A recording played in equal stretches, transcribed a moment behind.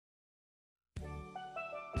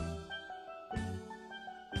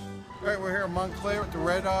Okay, we're here at Montclair at the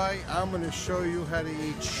Red Eye. I'm going to show you how to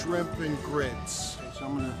eat shrimp and grits. Okay, so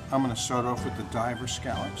I'm going to start off with the diver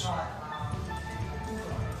scallops.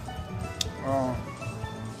 Oh,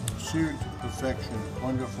 seared to perfection,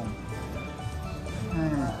 wonderful.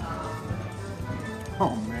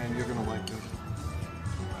 Oh man, you're going to like this.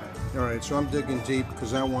 All right, so I'm digging deep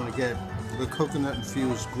because I want to get the coconut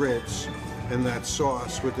infused grits and that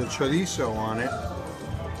sauce with the chorizo on it.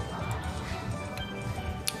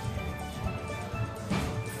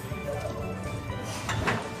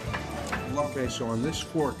 Okay, so on this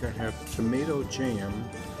fork I have tomato jam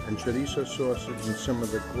and chorizo sausage and some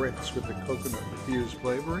of the grits with the coconut infused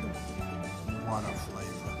flavoring. What a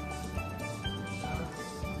flavor.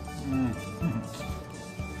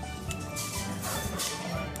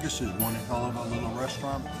 This is one hell of a little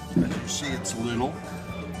restaurant. As you see, it's little.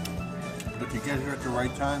 But if you get here at the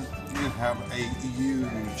right time, you can have a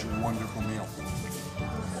huge, wonderful meal.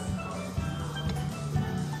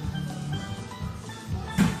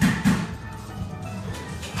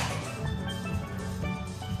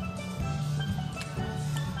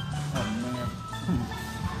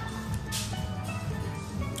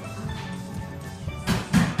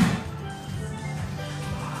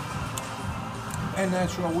 And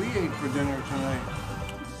that's what we ate for dinner tonight.